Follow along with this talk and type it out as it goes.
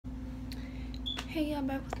Hey, I'm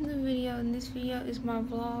back with a new video, and this video is my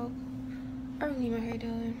vlog. I really need my hair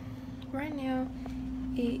done. Right now,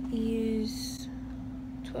 it is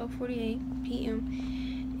 12:48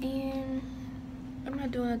 p.m. and I'm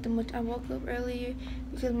not doing nothing much. I woke up earlier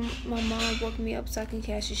because my mom woke me up so I can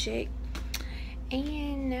cash a check.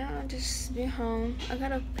 And now I just been home. I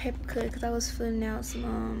got a paper cut because I was filling out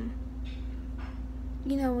some,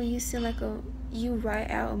 you know, when you send like you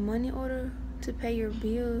write out a money order to pay your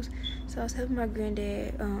bills. So I was helping my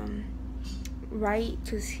granddad write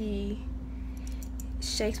because he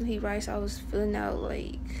shakes when he writes. So I was filling out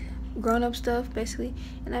like grown-up stuff basically,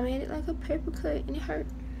 and I made it like a paper cut and it hurt.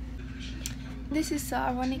 This is so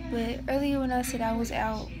ironic, but earlier when I said I was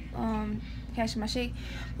out cashing my check,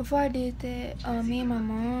 before I did that, me and my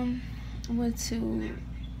mom went to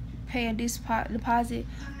pay a deposit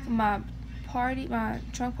for my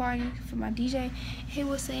trunk party for my DJ. He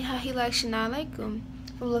was saying how he likes Shania like him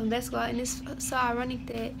from Love and Basketball, and it's so ironic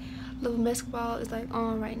that Love and Basketball is like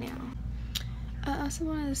on right now. I also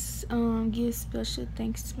want to give special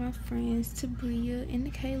thanks to my friends, to Bria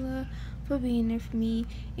and Kayla, for being there for me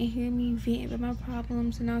and hearing me vent about my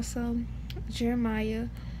problems, and also Jeremiah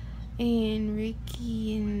and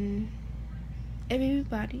Ricky and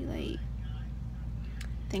everybody. Like,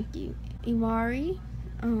 thank you. Imari,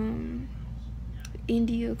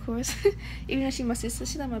 India, of course. Even though she's my sister,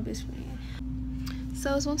 she's like my best friend.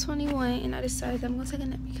 So it's 1:21 and I decided I'm gonna take a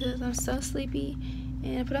nap because I'm so sleepy,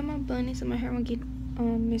 and I put on my bunny so my hair won't get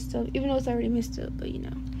messed up, even though it's already messed up. But you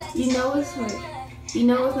know it's like, you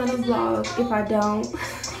know it's not a vlog if I don't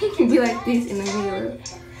be like this in the mirror.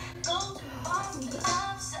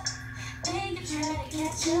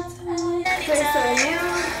 Okay, so now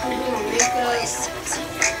I'm doing makeup.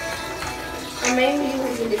 I'm mainly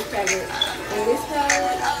using this palette and this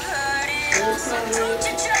palette and this palette.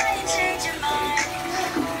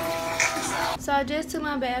 So I just took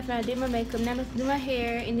my bath and I did my makeup. Now I'm gonna do my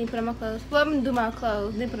hair and then put on my clothes. Well, I'm gonna do my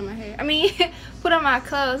clothes, then put on my hair. I mean, put on my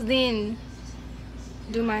clothes, then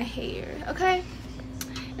do my hair. Okay?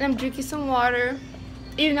 And I'm drinking some water.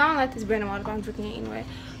 Even though I don't like this brand of water, but I'm drinking it anyway.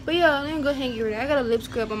 But yeah, let me go ahead and get rid of it. I got a lip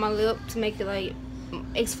scrub on my lip to make it like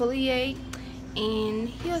exfoliate.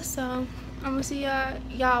 And yeah, so I'm gonna see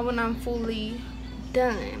y'all when I'm fully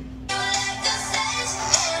done.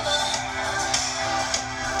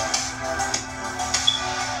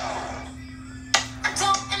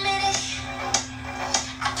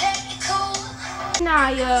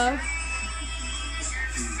 Naya,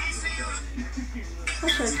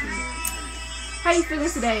 what's your tea? How you feeling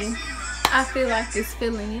today? I feel like it's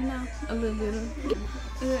feeling, you know, a little bit of.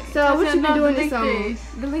 So what you been doing this summer?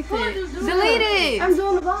 Delete it. Delete it. I'm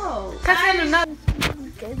doing the vlog.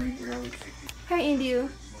 Hey, India.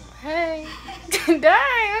 Hey.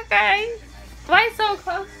 Dang. Okay. Why so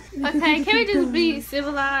close? Okay. Can we just be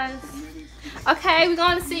civilized? Okay, we're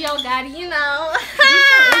going to see Yo Gotti, you know.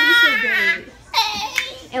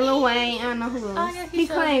 And Lil Wayne, I don't know who else. Oh, yeah, he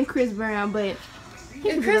claimed Chris Brown, but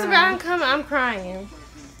if Chris Brown coming, I'm crying.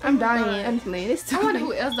 I'm dying. I'm playing. It's too I wonder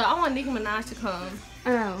who else though. I want Nicki Minaj to come.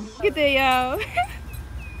 I know. Get there, y'all.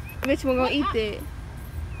 Bitch won't go eat that.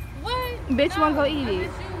 What? Bitch won't go eat it.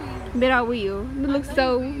 Bet I will. It looks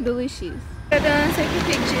so delicious. We're done taking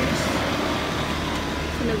pictures.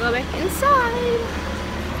 Gonna go back inside.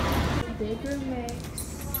 Bedroom Max.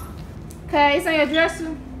 Okay, it's on your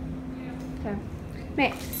dresser. Okay.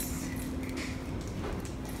 Max.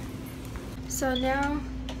 So now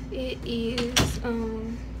it is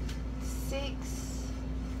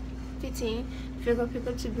 6:15. We're gonna pick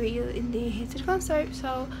up Bria and then head to the concert. So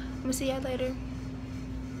I'm gonna see y'all later.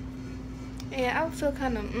 And I feel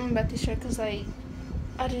kind of about this shirt because like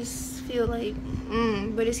I just feel like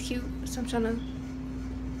but it's cute, so I'm trying to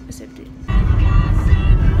accept it.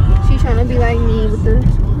 She's trying to be like me with the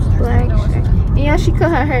black shirt. And yeah, she cut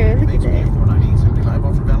her hair. Look at that.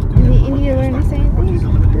 And then India wearing the same thing.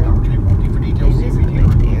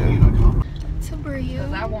 To Bria.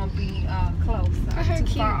 I won't be close. Her too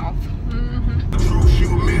cute. far off.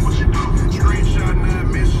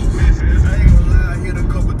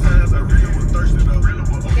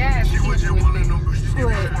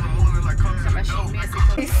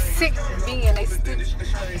 He's sick of being like stupid.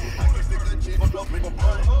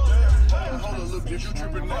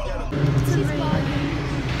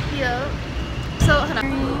 Yeah. So hold on.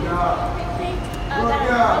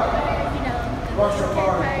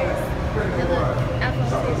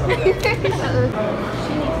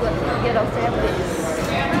 She needs to get off tablets.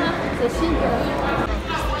 So she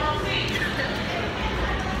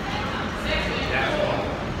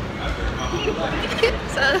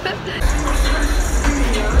So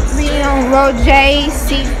we on row J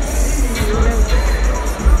seats.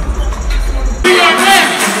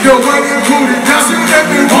 Yo, when you put it down, you let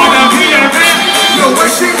me wanna be a man. Yo, when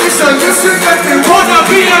she needs a listen, let me wanna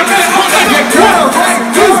be a man. Yeah, girl, right,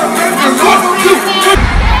 girl, let me wanna do.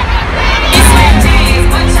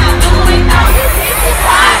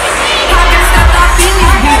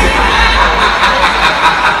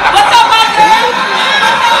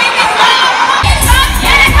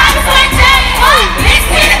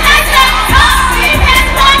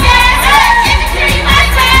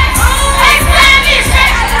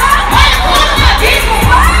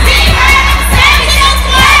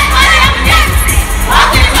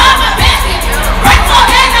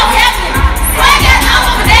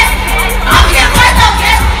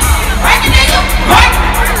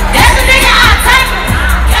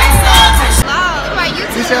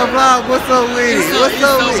 What's up with it? What's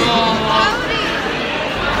up with it?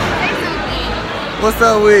 What's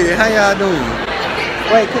up with it? How y'all doing?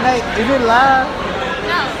 Wait, is it live?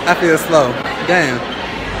 No. I feel slow. Damn.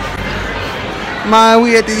 Man,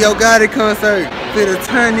 we at the Yo Gotti concert. Finna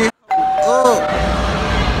turn it up.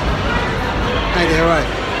 Ain't that right?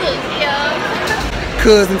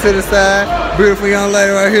 Cousin to the side. Beautiful young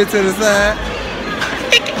lady right here to the side.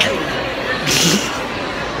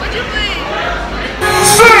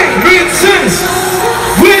 With sense,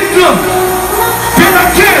 with them, then I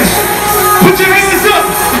cash. Put your hands up,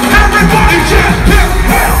 everybody jam.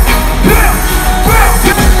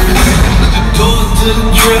 Go to the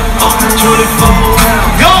trip on 24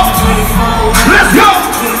 rounds. Go, let's go,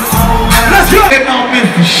 let's go. They don't mean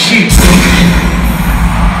for shit.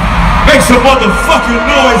 Make some motherfucking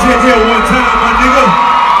noise in here one time, my nigga.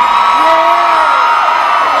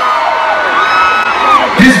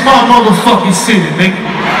 This my motherfucking city, nigga.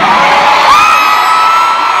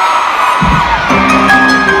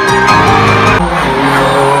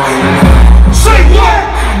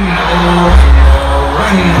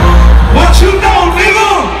 What you know,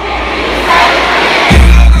 nigga?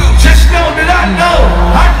 Just know that I know.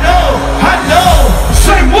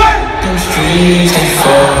 Say what? Those streets gon'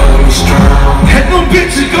 fuck me strong. And them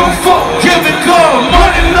bitches gon' fuck Kevin Cole,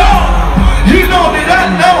 money long. You know that I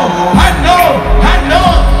know.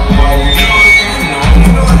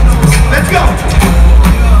 Let's go.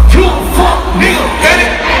 You a fuck nigga, get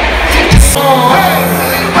it?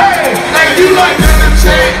 Hey, like you like to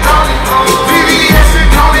check on it. BBS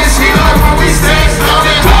and on it, she like when we stay on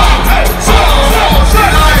it.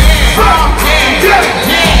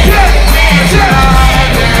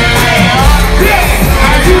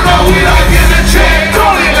 You know we like get a check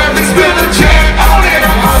on it. Let me spin a check on it.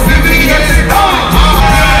 BBS and on it.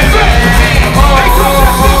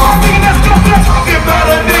 Talking about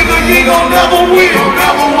a nigga, he gon' never win.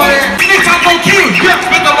 Nigga, I'm gon' kill you. Yeah,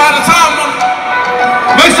 spend a lot of time on it.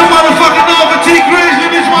 Make some motherfucking noise for T-Grizz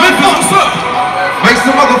in this motherfucker. Make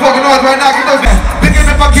some motherfucking noise right now. Get those guys. Thinking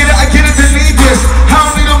if I get it, then need this. I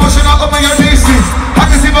don't need no motion out of my DC. I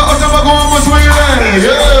can see my ultra going much when you land.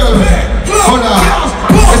 Yeah. Hold on.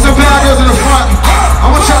 There's some bad girls in the front.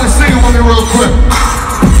 I'm gonna try to sing them with me real quick.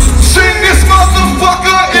 Sing this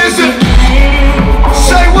motherfucker, is it?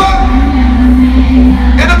 Say what?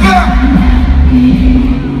 In the back.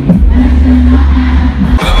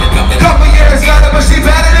 Couple years later, but she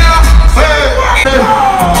better now. Hey,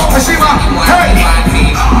 I see my, hey,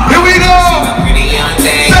 here we go.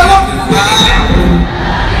 Say what?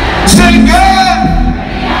 Say good.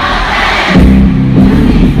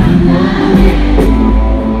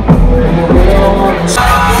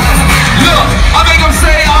 Look, I make them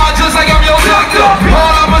say, just like I'm your doctor.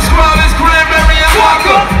 All I'm a scrub is cranberry and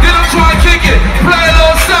vodka. Then I'm trying to kick it, play a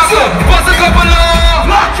little soccer, bust a couple of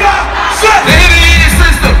lock out. The idiot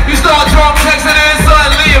system, you start drum texting and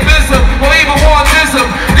suddenly you miss him, or even want to miss him.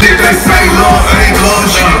 They say love ain't love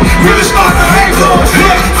shit, really start to hate love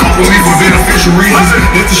shit. Couple me for beneficial reasons,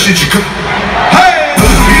 that's the shit you could. Hey,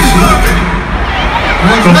 it's loving.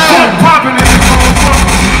 The fuck popping in this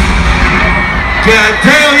motherfucker. God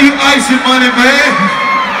damn, you icy money, man.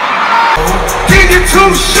 Give you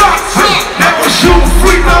 2 shots, that was shooting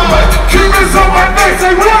free love. Cubans on my neck,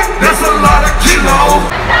 say what? That's a lot of kilos.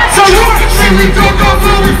 So what? See we don't go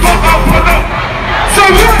through, we fuck up for them. So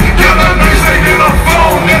what? Get a nice ain't in the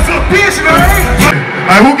phone, that's a bitch, man.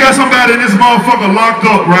 Alright, who got somebody in this motherfucker locked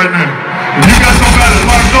up right now? If you got somebody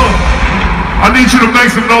locked up, I need you to make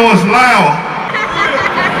some noise loud.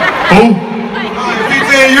 Who?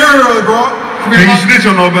 15 euros, bro. Can you snitch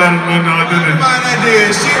on nobody? No, I didn't.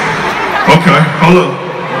 Okay, hold up.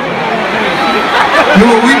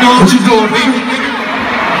 We know what you doing, nigga.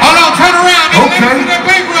 Hold on, turn around, nigga. Okay. That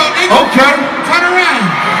bankroll, nigga. Okay. Turn around.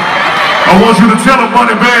 I want you to tell him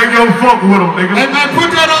money bag, yo, fuck with him, nigga. Hey, man,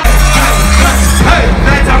 put that on.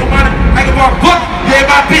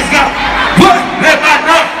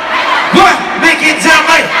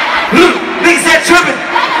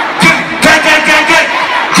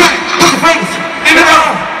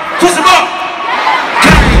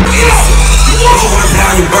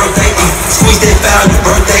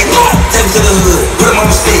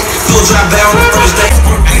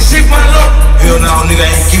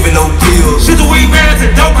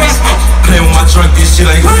 shit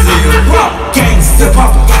ain't real. Gang, step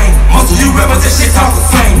off the gang. Most of you rappers, that shit talk the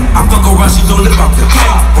same. I fuck around, she gon' live off the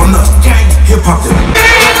gang. On the gang, hip hop the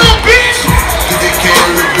bitch. Did they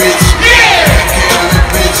carry the bitch? Yeah. Carry the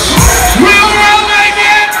bitch. Real round like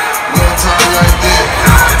that. Real time like that.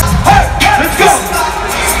 Hey, let's go.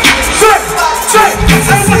 Check.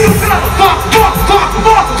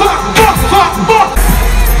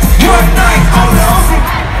 One night on the ocean.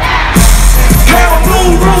 Hell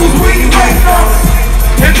blue rules, we ain't waiting on it.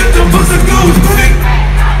 And then the pussy goes quick.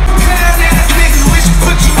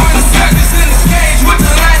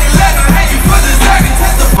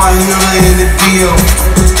 In the deal.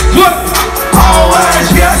 What? All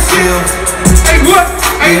eyes, yeah, still. Hey, what?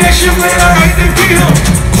 Hey, that shit, man, I hate the deal.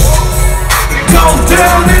 Go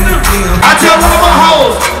down in the deal. I tell all my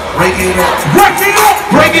hoes, break it up, break it up,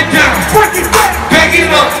 break it down, break it back, back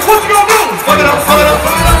it up. What you gonna do? Fuck it up, fuck it up,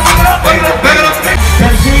 fuck it up, fuck it up, fuck it up, back it up.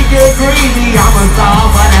 If she get greedy, I'ma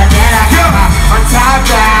solve for the dead. I got my top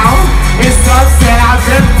down. It's sunset, I've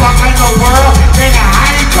been fucking the world. Nigga,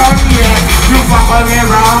 I ain't come yet. You fuck with me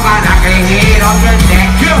wrong, I knock a head on your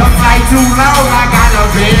neck. The flight too long, I got a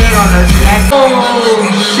bed on the neck. Oh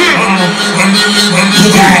shit!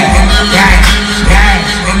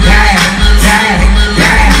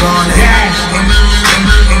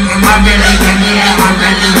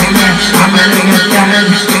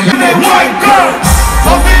 That white girl,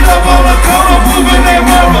 posted up on the corner, moving that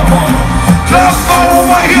roller. Clock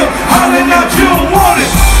follow right here, hollering out you don't want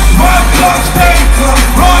it. My clock stay,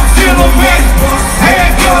 rock till the west,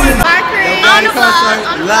 hand gun and On the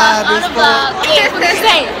vlog. Yeah, what you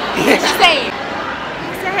saying? What you saying?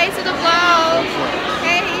 Say hey to the vlog.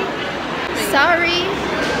 Hey. Sorry.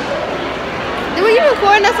 Were you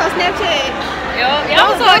recording us on Snapchat?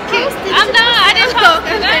 Y'all was on cute. I'm not. I didn't post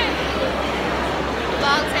that.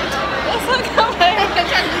 Vlog take over. What's up, coming? I'm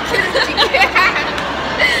trying to be cute as you can.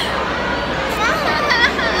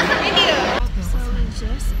 So it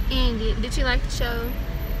just ended. Did you like the show?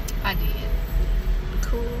 I did.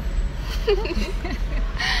 Cool.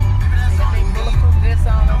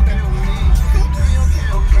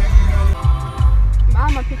 All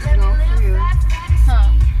my pictures gone for real.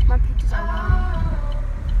 Huh? My pictures are gone.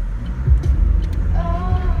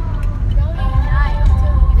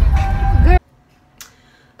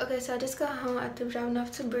 Okay, so I just got home after driving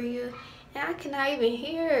off to Bria, and I cannot even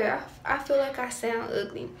hear her. I feel like I sound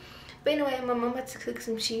ugly. But anyway, my mom had to cook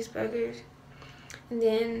some cheeseburgers. And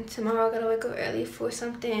then tomorrow I gotta wake up early for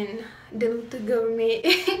something dealing with the government.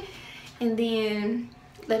 And then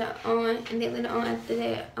later on after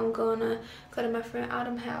that, I'm gonna go to my friend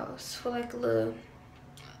Autumn's house for like a little,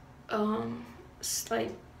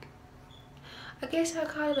 like, I guess I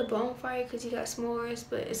call it a bonfire because you got s'mores,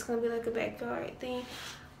 but it's gonna be like a backyard thing.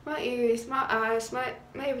 My ears, my eyes, my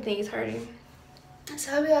everything is hurting.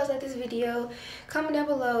 So I hope you guys like this video. Comment down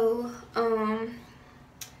below,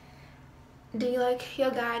 do you like Yo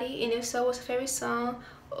Gotti? And if so, what's your favorite song?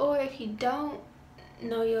 Or if you don't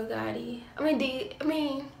know Yo Gotti, wait.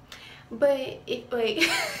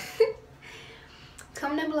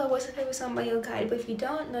 Comment down below what's your favorite song by Yo Gotti. But if you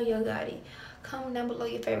don't know Yo Gotti, comment down below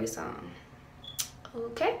your favorite song.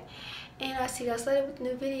 Okay? And I'll see you guys later with a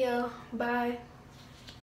new video. Bye.